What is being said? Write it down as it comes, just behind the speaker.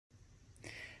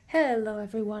Hello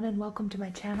everyone and welcome to my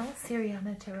channel,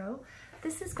 Siriana Tarot.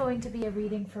 This is going to be a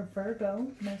reading for Virgo,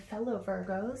 my fellow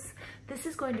Virgos. This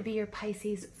is going to be your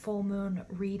Pisces full moon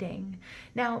reading.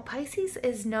 Now, Pisces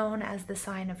is known as the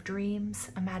sign of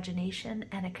dreams, imagination,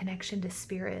 and a connection to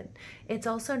spirit. It's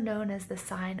also known as the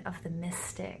sign of the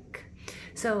mystic.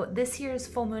 So this year's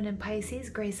full moon in Pisces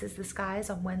graces the skies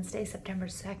on Wednesday, September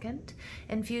 2nd,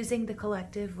 infusing the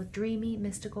collective with dreamy,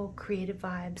 mystical, creative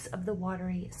vibes of the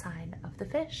watery sign of the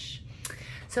fish.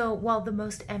 So while the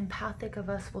most empathic of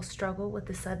us will struggle with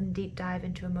the sudden deep dive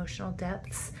into emotional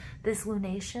depths, this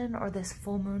lunation or this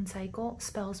full moon cycle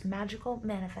spells magical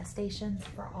manifestations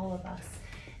for all of us.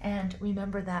 And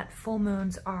remember that full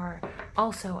moons are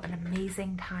also an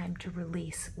amazing time to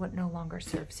release what no longer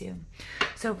serves you.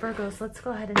 So Virgos, let's go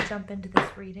ahead and jump into this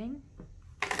reading.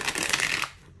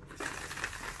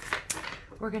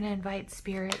 We're going to invite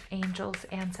spirit, angels,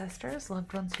 ancestors,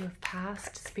 loved ones who have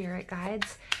passed, spirit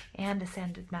guides, and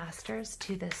ascended masters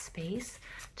to this space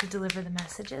to deliver the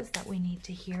messages that we need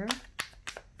to hear.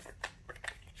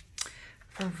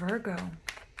 For Virgo,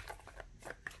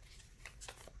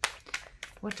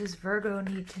 what does Virgo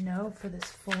need to know for this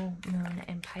full moon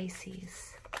in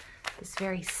Pisces? This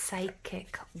very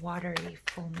psychic, watery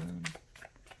full moon.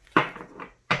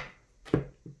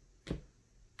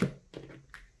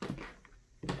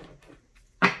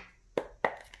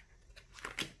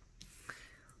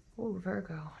 Oh,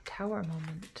 Virgo, Tower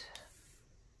moment.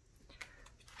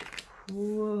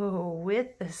 Whoa,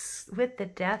 with the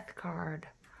Death card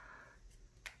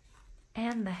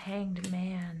and the Hanged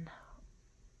Man.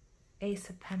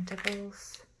 Ace of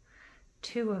Pentacles,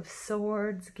 Two of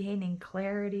Swords, gaining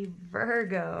clarity.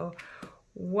 Virgo,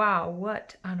 wow,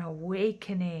 what an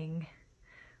awakening.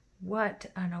 What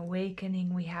an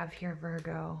awakening we have here,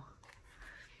 Virgo.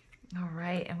 All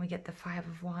right, and we get the Five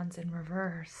of Wands in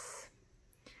reverse.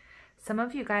 Some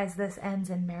of you guys, this ends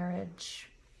in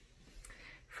marriage.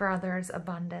 For others,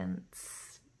 abundance.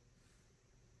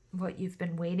 What you've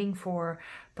been waiting for,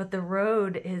 but the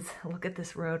road is, look at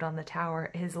this road on the tower,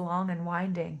 is long and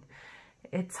winding.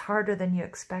 It's harder than you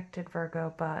expected,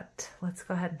 Virgo, but let's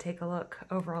go ahead and take a look.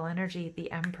 Overall energy,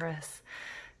 the Empress.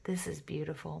 This is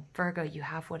beautiful. Virgo, you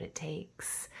have what it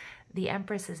takes. The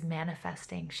Empress is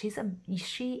manifesting.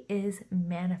 She is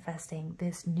manifesting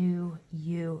this new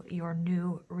you, your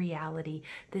new reality.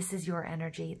 This is your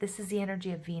energy. This is the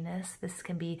energy of Venus. This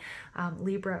can be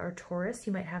Libra or Taurus.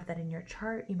 You might have that in your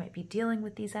chart. You might be dealing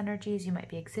with these energies. You might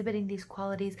be exhibiting these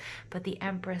qualities, but the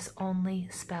Empress only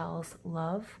spells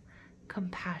love,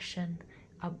 compassion,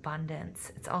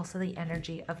 abundance. It's also the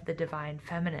energy of the divine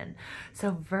feminine.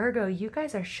 So Virgo, you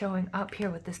guys are showing up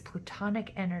here with this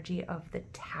plutonic energy of the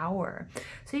Tower.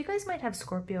 So you guys might have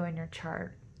Scorpio in your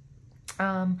chart.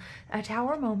 A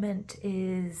Tower moment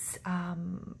is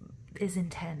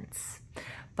intense,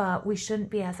 but we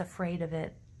shouldn't be as afraid of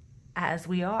it as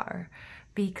we are,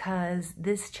 because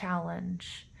this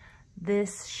challenge,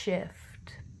 this shift,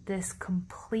 this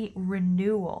complete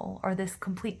renewal or this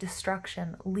complete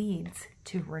destruction leads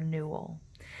to renewal.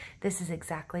 This is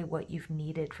exactly what you've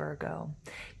needed, Virgo.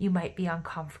 You might be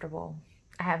uncomfortable.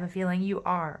 I have a feeling you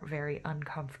are very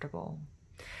uncomfortable.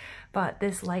 But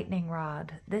this lightning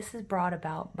rod, this is brought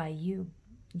about by you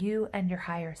and your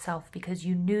higher self, because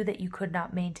you knew that you could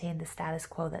not maintain the status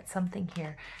quo, that something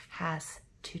here has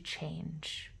to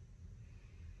change.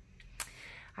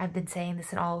 I've been saying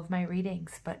this in all of my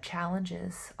readings, but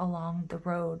challenges along the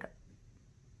road,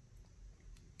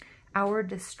 our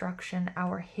destruction,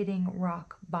 our hitting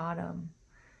rock bottom,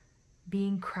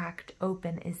 being cracked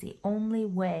open is the only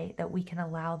way that we can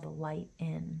allow the light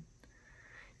in.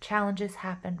 Challenges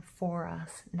happen for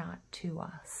us, not to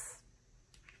us.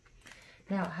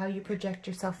 Now, how you project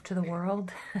yourself to the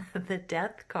world, the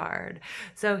Death card.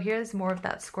 So here's more of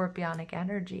that scorpionic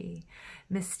energy,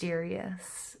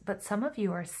 mysterious. But some of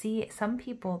you are some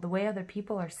people, the way other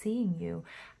people are seeing you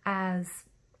as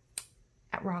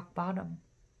at rock bottom.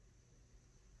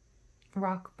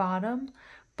 Rock bottom,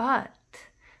 but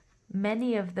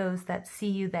many of those that see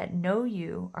you, that know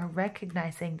you, are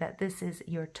recognizing that this is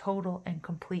your total and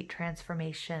complete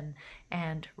transformation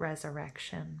and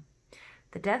resurrection.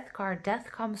 The Death card, death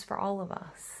comes for all of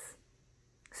us.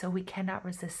 So we cannot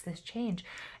resist this change.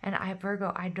 And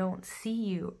Virgo, I don't see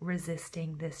you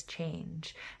resisting this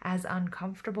change. As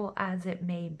uncomfortable as it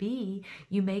may be,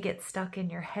 you may get stuck in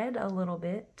your head a little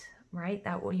bit, right?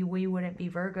 That we wouldn't be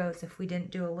Virgos if we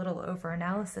didn't do a little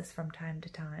over-analysis from time to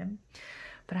time.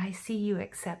 But I see you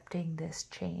accepting this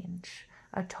change.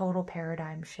 a total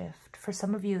paradigm shift. For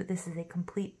some of you, this is a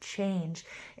complete change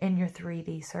in your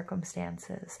 3D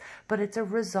circumstances, but it's a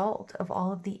result of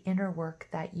all of the inner work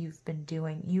that you've been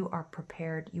doing. You are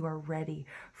prepared. You are ready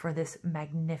for this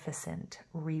magnificent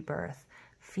rebirth.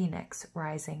 Phoenix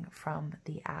rising from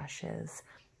the ashes.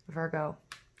 Virgo,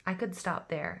 I could stop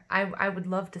there. I would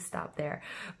love to stop there,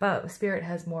 but Spirit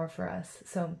has more for us.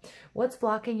 So what's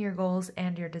blocking your goals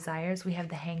and your desires? We have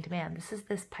the Hanged Man. This is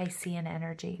this Piscean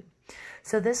energy.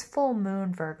 So this full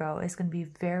moon, Virgo, is going to be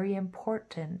very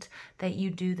important that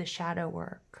you do the shadow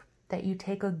work, that you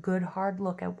take a good hard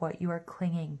look at what you are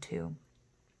clinging to.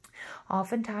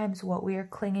 Oftentimes, what we are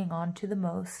clinging on to the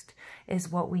most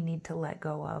is what we need to let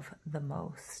go of the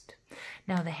most.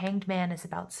 Now, the Hanged Man is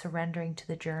about surrendering to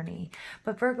the journey.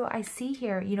 But Virgo, I see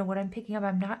here, you know, what I'm picking up,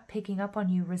 I'm not picking up on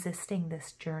you resisting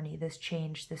this journey, this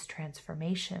change, this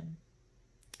transformation.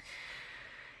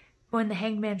 When the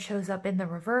Hanged Man shows up in the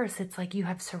reverse, it's like you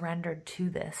have surrendered to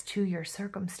this, to your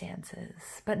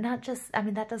circumstances. But not just, I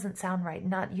mean, that doesn't sound right.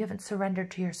 Not, you haven't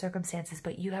surrendered to your circumstances,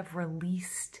 but you have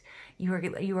released, you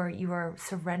are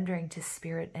surrendering to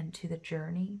Spirit and to the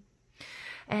journey.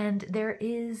 And there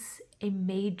is a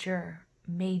major,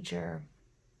 major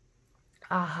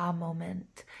aha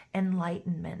moment,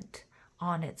 enlightenment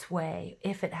on its way,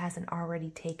 if it hasn't already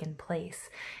taken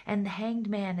place. And the Hanged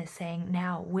Man is saying,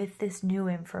 now with this new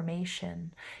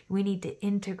information, we need to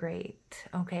integrate,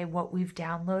 okay, what we've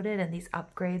downloaded and these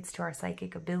upgrades to our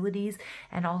psychic abilities.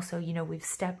 And also, you know, we've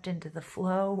stepped into the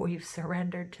flow, we've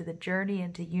surrendered to the journey,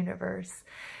 into universe.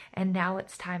 And now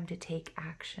it's time to take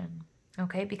action.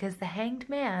 Okay, because the Hanged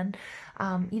Man,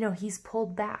 you know, he's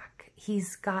pulled back.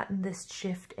 He's gotten this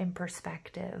shift in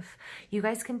perspective. You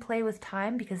guys can play with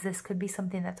time, because this could be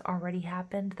something that's already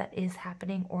happened, that is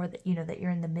happening, or that, you know, that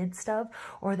you're in the midst of,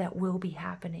 or that will be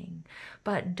happening.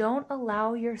 But don't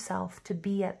allow yourself to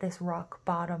be at this rock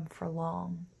bottom for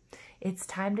long. It's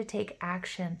time to take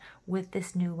action with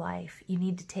this new life. You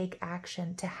need to take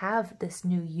action to have this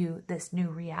new you, this new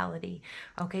reality,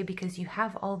 okay? Because you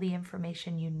have all the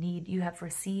information you need. You have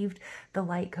received the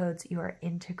light codes. You are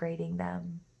integrating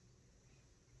them.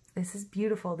 This is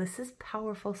beautiful. This is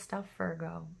powerful stuff,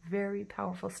 Virgo. Very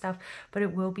powerful stuff. But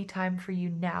it will be time for you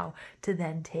now to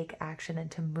then take action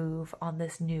and to move on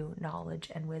this new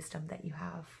knowledge and wisdom that you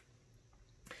have.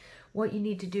 What you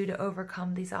need to do to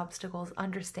overcome these obstacles,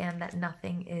 understand that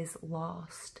nothing is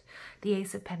lost. The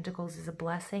Ace of Pentacles is a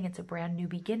blessing. It's a brand new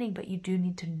beginning, but you do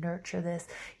need to nurture this.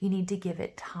 You need to give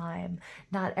it time.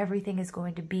 Not everything is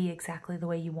going to be exactly the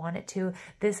way you want it to.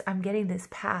 I'm getting this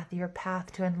path, your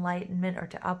path to enlightenment or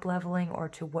to up-leveling or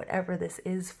to whatever this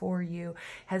is for you,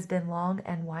 has been long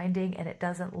and winding, and it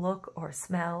doesn't look or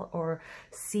smell or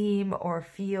seem or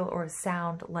feel or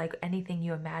sound like anything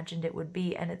you imagined it would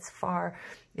be. And it's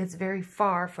very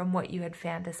far from what you had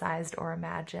fantasized or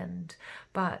imagined.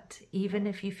 But even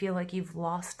if you feel like you've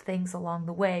lost things along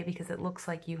the way, because it looks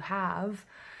like you have,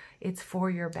 it's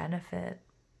for your benefit.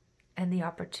 And the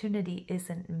opportunity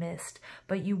isn't missed.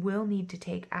 But you will need to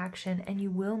take action, and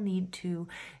you will need to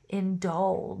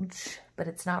indulge, but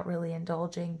it's not really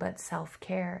indulging, but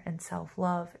self-care and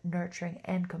self-love, nurturing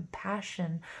and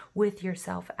compassion with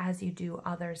yourself as you do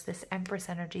others. This Empress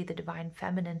energy, the divine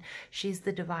feminine, she's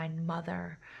the divine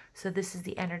mother. So this is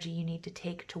the energy you need to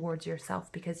take towards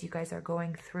yourself, because you guys are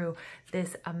going through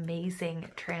this amazing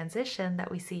transition that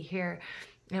we see here,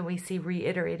 and we see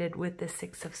reiterated with the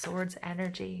Six of Swords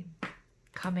energy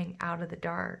coming out of the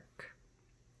dark.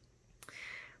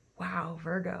 Wow,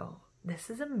 Virgo. This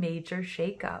is a major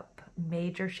shakeup,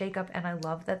 and I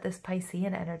love that this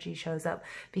Piscean energy shows up,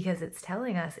 because it's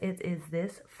telling us it is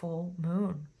this full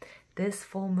moon. This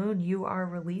full moon, you are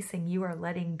releasing, you are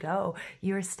letting go,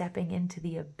 you are stepping into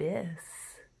the abyss.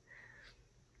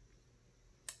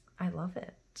 I love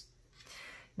it.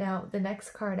 Now, the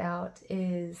next card out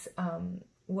is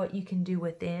what you can do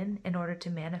within in order to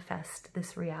manifest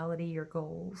this reality, your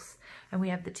goals. And we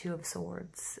have the Two of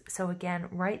Swords. So again,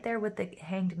 right there with the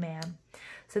Hanged Man.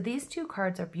 So these two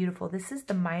cards are beautiful. This is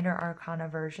the minor arcana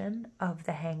version of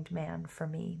the Hanged Man for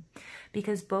me,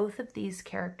 because both of these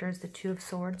characters, the Two of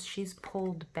Swords, she's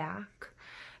pulled back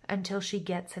until she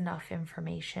gets enough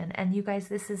information. And you guys,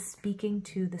 this is speaking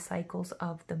to the cycles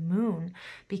of the moon,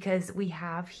 because we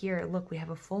have here, look, we have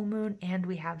a full moon and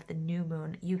we have the new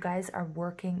moon. You guys are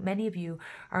working, many of you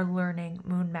are learning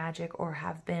moon magic, or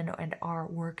have been and are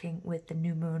working with the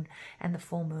new moon and the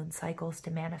full moon cycles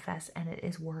to manifest, and it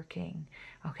is working.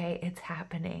 Okay, it's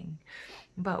happening.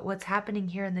 But what's happening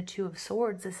here in the Two of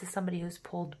Swords, this is somebody who's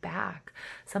pulled back,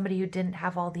 somebody who didn't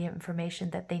have all the information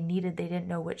that they needed. They didn't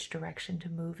know which direction to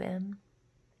move in.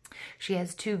 She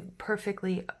has two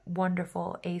perfectly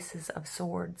wonderful aces of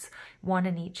swords, one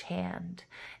in each hand.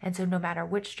 And so no matter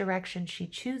which direction she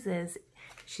chooses,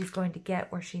 she's going to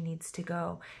get where she needs to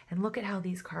go. And look at how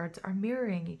these cards are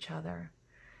mirroring each other.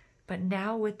 But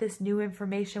now with this new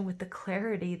information, with the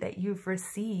clarity that you've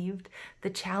received, the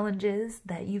challenges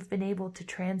that you've been able to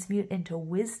transmute into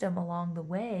wisdom along the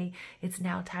way, it's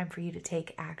now time for you to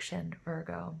take action,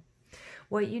 Virgo.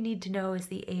 What you need to know is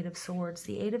the Eight of Swords.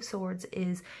 The Eight of Swords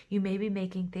is you may be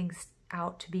making things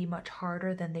out to be much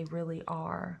harder than they really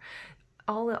are.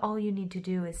 All you need to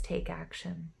do is take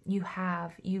action.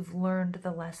 You've learned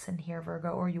the lesson here,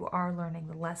 Virgo, or you are learning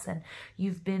the lesson.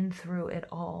 You've been through it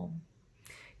all.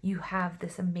 You have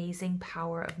this amazing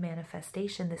power of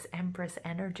manifestation, this Empress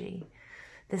energy,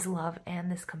 this love and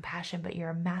this compassion, but you're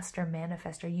a master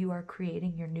manifester. You are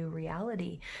creating your new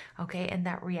reality, okay? And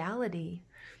that reality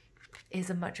is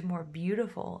a much more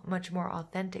beautiful, much more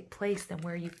authentic place than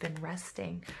where you've been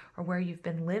resting or where you've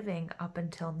been living up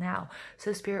until now.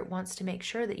 So Spirit wants to make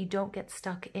sure that you don't get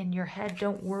stuck in your head.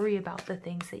 Don't worry about the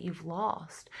things that you've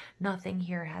lost. Nothing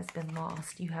here has been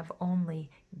lost. You have only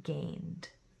gained,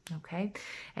 okay?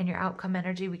 And your outcome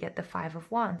energy, we get the Five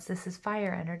of Wands. This is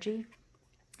fire energy.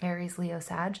 Aries, Leo,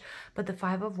 Sag, but the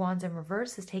Five of Wands in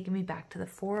reverse is taking me back to the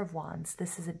Four of Wands.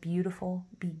 This is a beautiful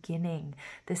beginning.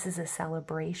 This is a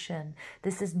celebration.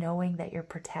 This is knowing that you're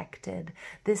protected.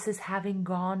 This is having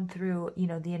gone through, you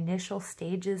know, the initial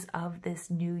stages of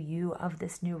this new you, of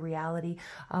this new reality,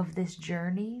 of this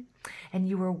journey. And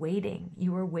you were waiting,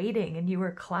 and you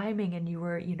were climbing, and you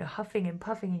were, you know, huffing and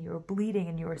puffing, and you were bleeding,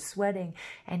 and you were sweating,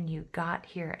 and you got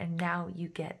here, and now you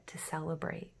get to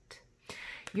celebrate.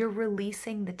 You're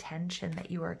releasing the tension that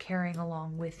you are carrying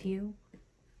along with you.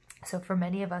 So for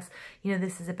many of us, you know,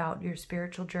 this is about your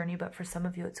spiritual journey, but for some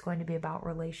of you, it's going to be about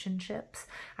relationships.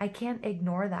 I can't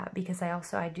ignore that because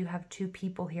I do have two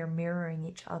people here mirroring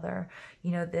each other.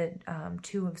 You know, the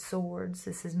Two of Swords,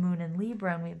 this is Moon and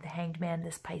Libra, and we have the Hanged Man,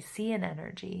 this Piscean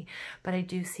energy. But I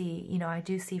do see, you know,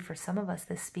 for some of us,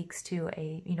 this speaks to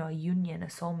a, you know, a union, a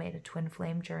soulmate, a twin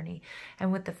flame journey.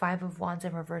 And with the Five of Wands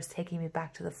in reverse taking me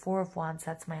back to the Four of Wands,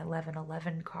 that's my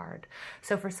 1111 card.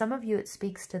 So for some of you, it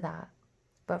speaks to that.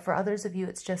 But for others of you,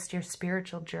 it's just your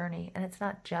spiritual journey. And it's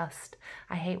not just,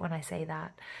 I hate when I say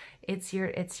that. It's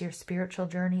your spiritual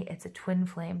journey. It's a twin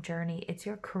flame journey. It's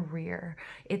your career.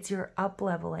 It's your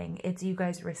up-leveling. It's you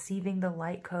guys receiving the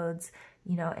light codes,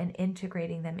 you know, and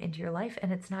integrating them into your life.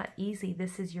 And it's not easy.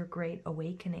 This is your great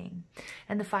awakening.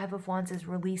 And the Five of Wands is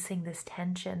releasing this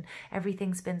tension.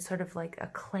 Everything's been sort of like a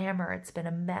clamor. It's been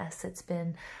a mess. It's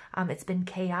been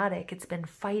chaotic. It's been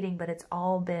fighting, but it's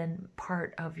all been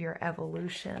part of your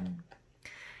evolution.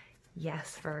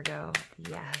 Yes, Virgo.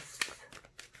 Yes.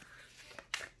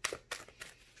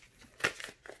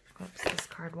 Oops, this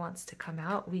card wants to come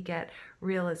out. We get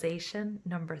realization,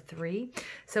 number 3.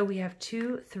 So we have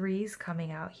 2 3s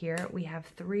coming out here. We have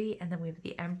 3, and then we have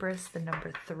the Empress, the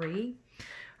number 3.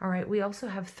 All right, we also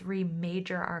have 3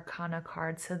 major arcana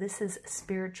cards. So this is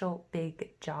spiritual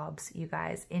big jobs, you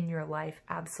guys, in your life.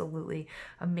 Absolutely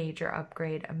a major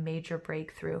upgrade, a major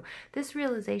breakthrough. This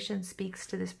realization speaks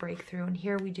to this breakthrough. And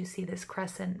here we do see this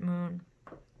crescent moon.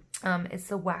 It's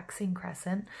the waxing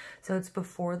crescent, so it's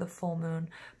before the full moon.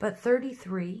 But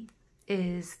 33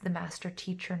 is the master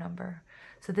teacher number.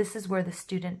 So this is where the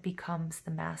student becomes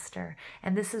the master.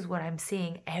 And this is what I'm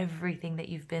seeing. Everything that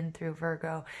you've been through,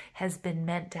 Virgo, has been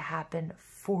meant to happen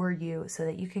for you so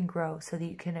that you can grow, so that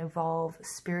you can evolve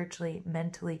spiritually,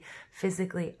 mentally,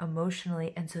 physically,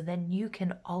 emotionally. And so then you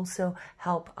can also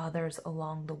help others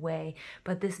along the way.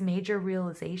 But this major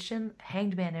realization,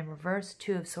 Hanged Man in reverse,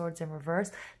 2 of Swords in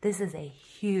reverse, this is a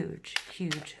huge,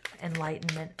 huge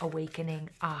enlightenment,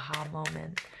 awakening, aha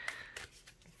moment.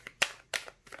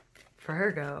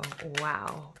 Virgo,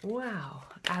 wow, wow,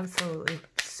 absolutely,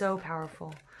 so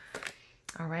powerful.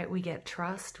 All right, we get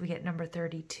trust, we get number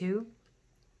 32.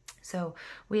 So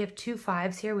we have 2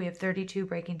 5s here. We have 32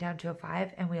 breaking down to a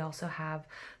 5, and we also have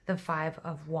the 5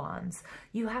 of Wands.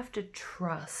 You have to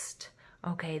trust,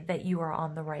 okay, that you are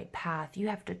on the right path. You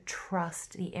have to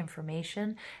trust the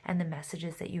information and the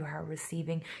messages that you are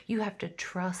receiving. You have to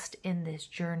trust in this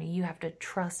journey. You have to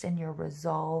trust in your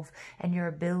resolve and your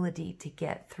ability to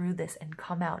get through this and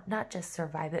come out, not just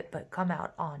survive it, but come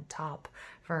out on top,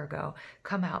 Virgo.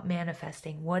 Come out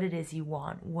manifesting what it is you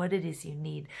want, what it is you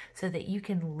need, so that you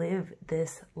can live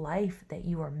this life that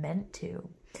you are meant to.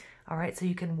 All right, so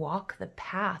you can walk the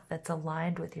path that's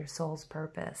aligned with your soul's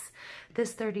purpose.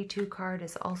 This 32 card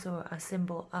is also a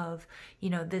symbol of, you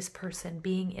know, this person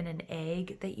being in an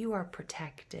egg, that you are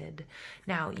protected.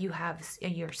 Now, you have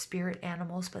your spirit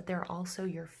animals, but they're also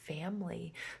your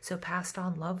family. So passed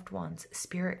on loved ones,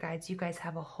 spirit guides, you guys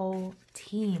have a whole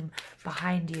team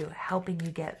behind you helping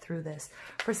you get through this.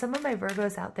 For some of my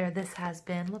Virgos out there, this has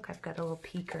been, look, I've got a little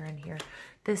peeker in here.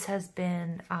 This has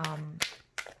been,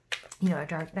 you know, a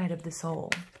dark night of the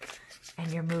soul,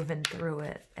 and you're moving through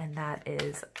it, and that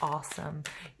is awesome.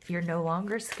 You're no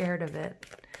longer scared of it.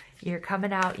 You're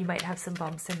coming out. You might have some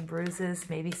bumps and bruises,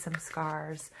 maybe some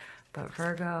scars, but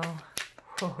Virgo,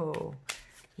 whoa,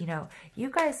 you know, you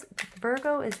guys,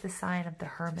 Virgo is the sign of the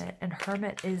Hermit, and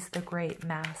Hermit is the great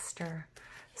master.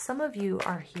 Some of you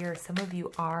are here. Some of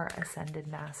you are ascended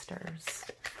masters,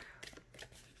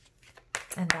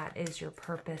 and that is your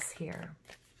purpose here.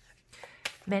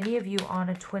 Many of you on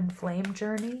a twin flame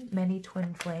journey. Many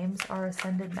twin flames are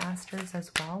ascended masters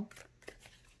as well.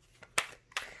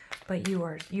 But you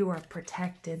are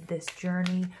protected this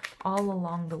journey all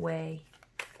along the way.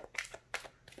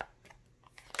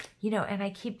 You know, and I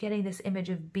keep getting this image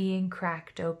of being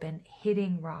cracked open,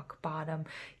 hitting rock bottom,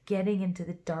 getting into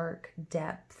the dark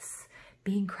depths,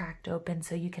 being cracked open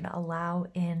so you can allow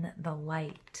in the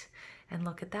light. And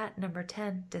look at that, number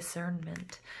 10,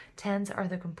 discernment. 10s are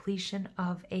the completion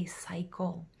of a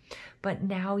cycle. But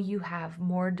now you have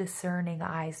more discerning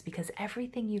eyes, because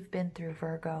everything you've been through,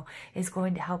 Virgo, is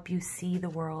going to help you see the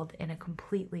world in a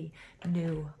completely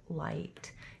new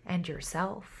light. And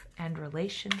yourself and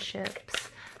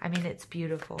relationships. I mean, it's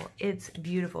beautiful. It's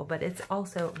beautiful, but it's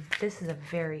also, this is a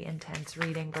very intense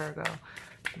reading, Virgo.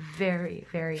 Very,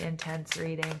 very intense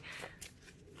reading.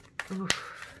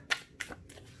 Oof.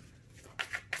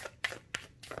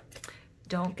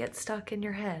 Don't get stuck in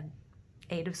your head.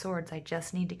 8 of Swords, I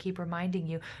just need to keep reminding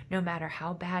you, no matter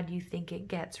how bad you think it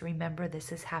gets, remember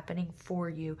this is happening for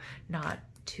you, not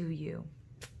to you.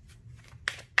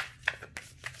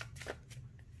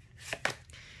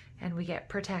 And we get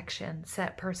protection,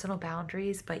 set personal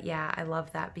boundaries. But yeah, I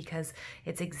love that, because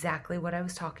it's exactly what I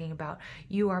was talking about.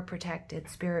 You are protected.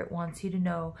 Spirit wants you to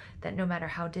know that no matter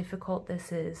how difficult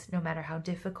this is, no matter how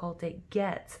difficult it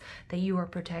gets, that you are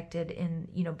protected in,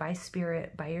 you know, by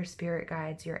spirit, by your spirit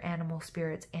guides, your animal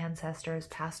spirits, ancestors,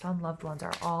 passed on loved ones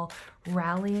are all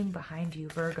rallying behind you,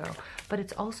 Virgo. But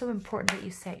it's also important that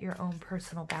you set your own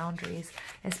personal boundaries,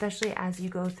 especially as you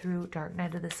go through dark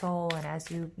night of the soul, and as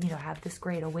you know, have this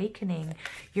great awakening.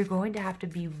 You're going to have to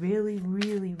be really,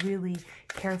 really, really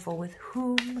careful with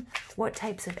whom, what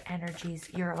types of energies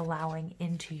you're allowing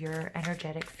into your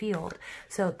energetic field.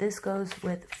 So this goes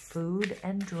with food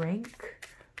and drink.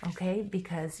 Okay,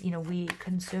 because, you know, we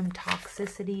consume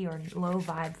toxicity or low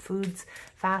vibe foods,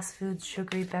 fast foods,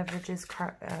 sugary beverages,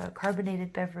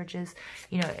 carbonated beverages,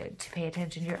 you know, to pay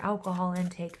attention to your alcohol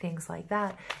intake, things like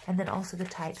that. And then also the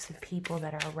types of people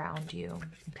that are around you.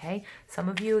 Okay, some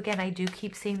of you, again, I do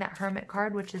keep seeing that Hermit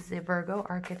card, which is the Virgo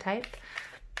archetype.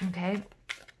 Okay,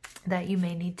 that you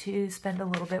may need to spend a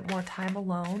little bit more time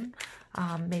alone.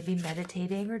 Maybe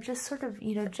meditating, or just sort of,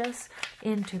 you know, just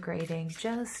integrating,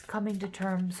 just coming to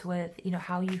terms with, you know,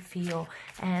 how you feel,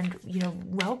 and, you know,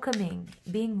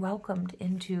 being welcomed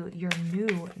into your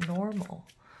new normal.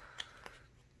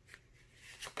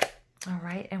 All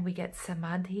right, and we get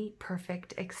Samadhi,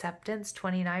 perfect acceptance,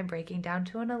 29, breaking down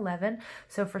to an 11.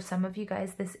 So for some of you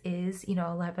guys, this is, you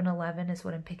know, 1111 is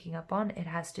what I'm picking up on. It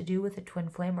has to do with a twin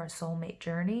flame or soulmate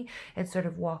journey. It's sort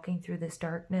of walking through this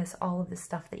darkness, all of the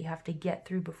stuff that you have to get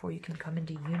through before you can come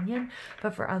into union.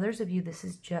 But for others of you, this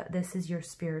is your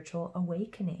spiritual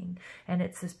awakening, and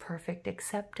it's this perfect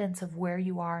acceptance of where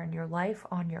you are in your life,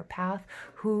 on your path,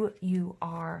 who you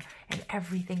are, and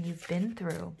everything you've been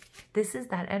through. This is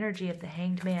that energy of the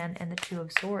Hanged Man and the 2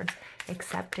 of Swords,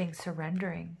 accepting,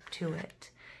 surrendering to it.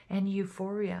 And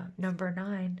euphoria, number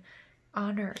 9,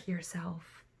 honor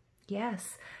yourself.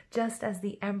 Yes, just as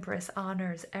the Empress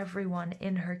honors everyone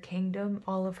in her kingdom,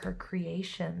 all of her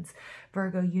creations,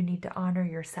 Virgo, you need to honor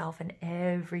yourself and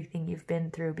everything you've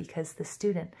been through, because the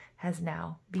student has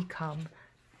now become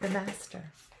the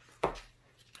master.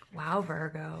 Wow,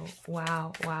 Virgo.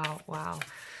 Wow, wow, wow.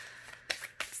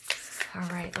 All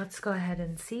right, let's go ahead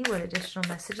and see what additional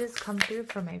messages come through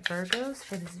for my Virgos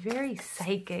for this very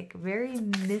psychic, very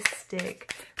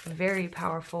mystic, very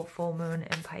powerful full moon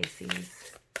in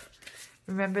Pisces.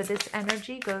 Remember, this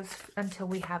energy goes until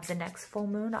we have the next full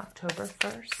moon, October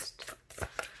 1st.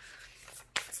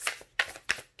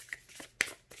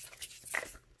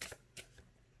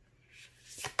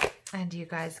 And you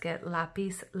guys get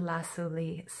lapis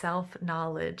lazuli,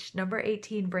 self-knowledge. Number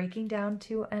 18, breaking down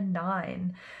to a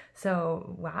 9.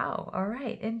 So, wow. All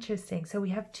right. Interesting. So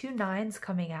we have 2 9s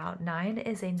coming out. 9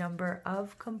 is a number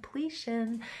of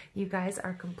completion. You guys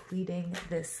are completing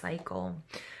this cycle.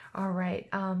 All right.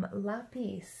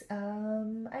 Lapis. I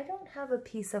don't have a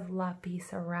piece of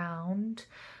lapis around.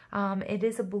 It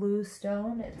is a blue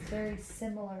stone. It's very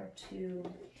similar to...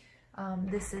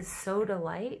 this is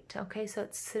sodalite, okay, so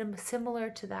it's similar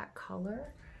to that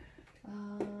color.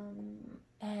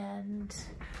 And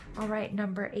all right,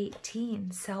 number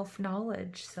 18,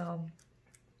 self-knowledge. So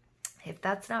if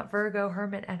that's not Virgo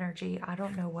Hermit energy, I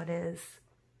don't know what is.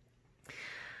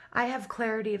 I have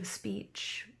clarity of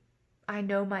speech. I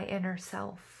know my inner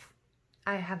self.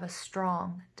 I have a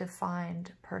strong,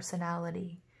 defined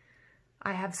personality.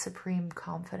 I have supreme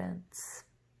confidence.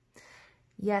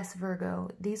 Yes, Virgo,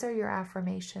 these are your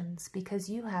affirmations because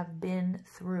you have been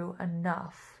through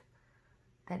enough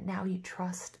that now you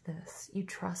trust this. You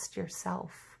trust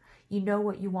yourself. You know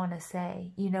what you want to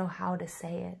say. You know how to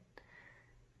say it.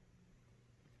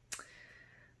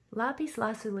 Lapis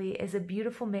lazuli is a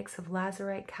beautiful mix of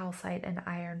lazurite, calcite, and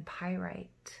iron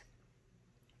pyrite.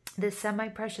 This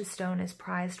semi-precious stone is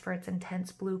prized for its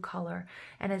intense blue color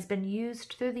and has been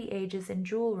used through the ages in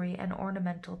jewelry and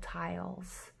ornamental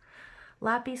tiles.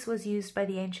 Lapis was used by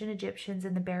the ancient Egyptians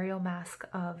in the burial mask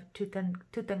of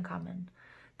Tutankhamun.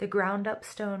 The ground-up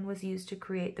stone was used to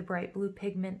create the bright blue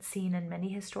pigment seen in many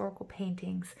historical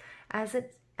paintings as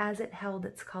it held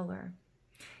its color.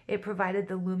 It provided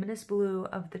the luminous blue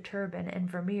of the turban and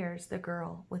Vermeer's the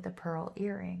girl with a pearl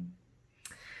earring.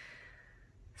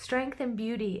 Strength and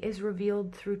beauty is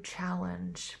revealed through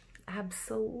challenge.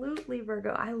 Absolutely,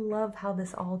 Virgo. I love how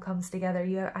this all comes together.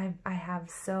 I have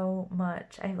so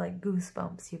much. I have like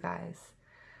goosebumps, you guys.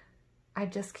 I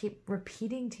just keep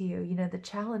repeating to you, you know, the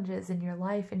challenges in your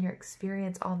life and your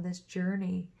experience on this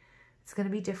journey. It's going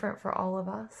to be different for all of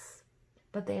us,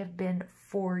 but they have been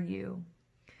for you.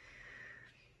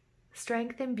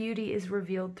 Strength and beauty is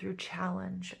revealed through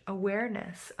challenge,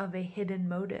 awareness of a hidden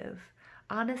motive.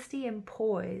 Honesty and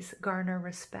poise garner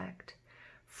respect.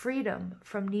 Freedom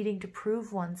from needing to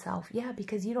prove oneself. Yeah,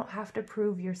 because you don't have to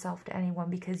prove yourself to anyone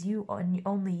because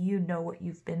only you know what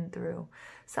you've been through.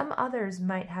 Some others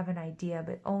might have an idea,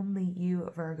 but only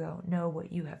you, Virgo, know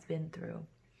what you have been through.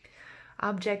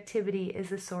 Objectivity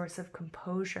is a source of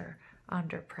composure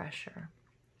under pressure.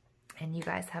 And you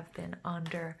guys have been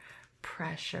under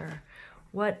pressure.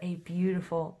 What a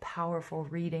beautiful, powerful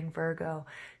reading, Virgo.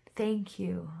 Thank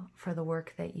you for the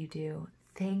work that you do.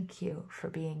 Thank you for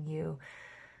being you.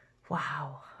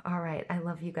 Wow. All right. I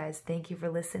love you guys. Thank you for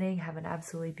listening. Have an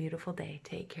absolutely beautiful day.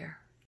 Take care.